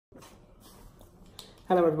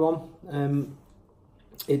Hello everyone,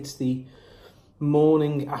 it's the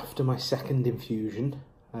morning after my second infusion,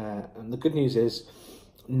 and the good news is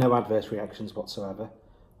no adverse reactions whatsoever.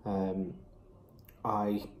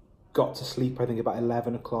 I got to sleep I think about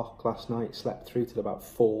 11 o'clock last night, slept through till about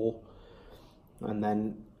 4, and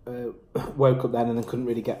then woke up then and then couldn't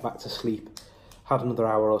really get back to sleep. Had another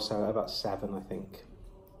hour or so at about 7 I think.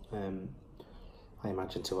 I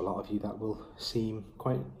imagine to a lot of you that will seem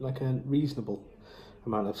quite like a reasonable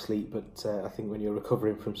amount of sleep, but I think when you're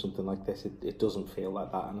recovering from something like this, it doesn't feel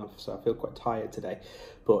like that, and so I feel quite tired today.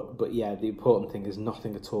 But yeah, the important thing is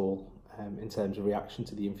nothing at all in terms of reaction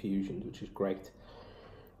to the infusions, which is great.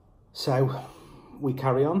 So we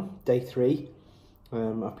carry on, day 3.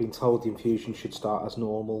 I've been told the infusion should start as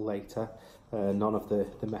normal later. None of the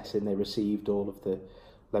messing. They received all of the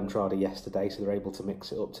Lemtrada yesterday, so they're able to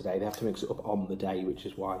mix it up today. They have to mix it up on the day, which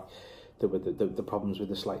is why there were the problems with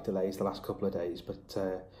the slight delays the last couple of days, but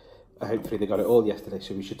hopefully they got it all yesterday,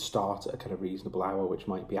 so we should start at a kind of reasonable hour, which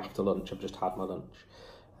might be after lunch. I've just had my lunch,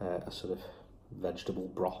 a sort of vegetable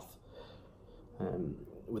broth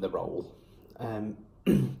with a roll.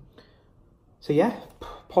 So yeah,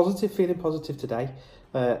 feeling positive today.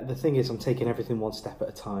 The thing is, I'm taking everything one step at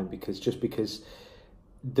a time, because just because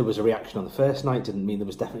there was a reaction on the first night didn't mean there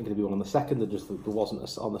was definitely going to be one on the second. There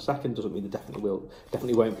wasn't on the second doesn't mean there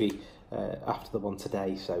definitely won't be after the one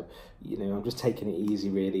today. So, you know, I'm just taking it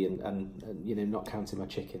easy really, and you know, not counting my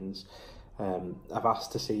chickens. I've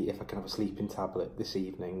asked to see if I can have a sleeping tablet this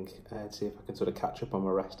evening, to see if I can sort of catch up on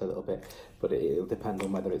my rest a little bit, but it'll depend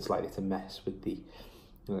on whether it's likely to mess with the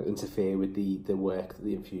interfere with the work that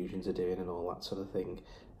the infusions are doing and all that sort of thing,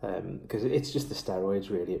 because it's just the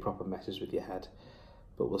steroids really. It proper messes with your head.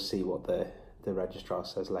 But we'll see what the registrar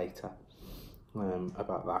says later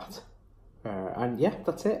about that. And yeah,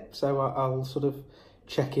 that's it. So I'll sort of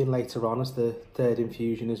check in later on as the third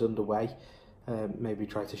infusion is underway. Maybe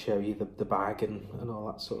try to show you the bag and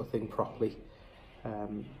all that sort of thing properly.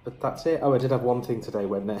 But that's it. Oh, I did have one thing today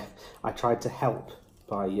when I tried to help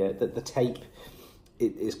by the tape.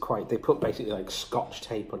 It is quite, they put basically like scotch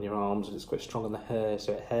tape on your arms, and it's quite strong on the hair,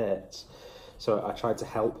 so it hurts. So I tried to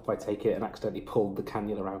help by taking it and accidentally pulled the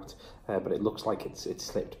cannula out, but it looks like it's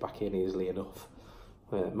slipped back in easily enough.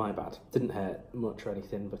 My bad. Didn't hurt much or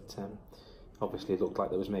anything, but obviously it looked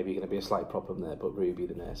like there was maybe going to be a slight problem there. But Ruby,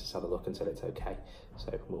 the nurse, has had a look and said it's okay.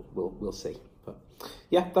 So we'll see. But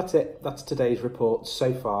yeah, that's it. That's today's report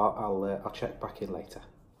so far. I'll check back in later.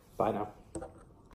 Bye now.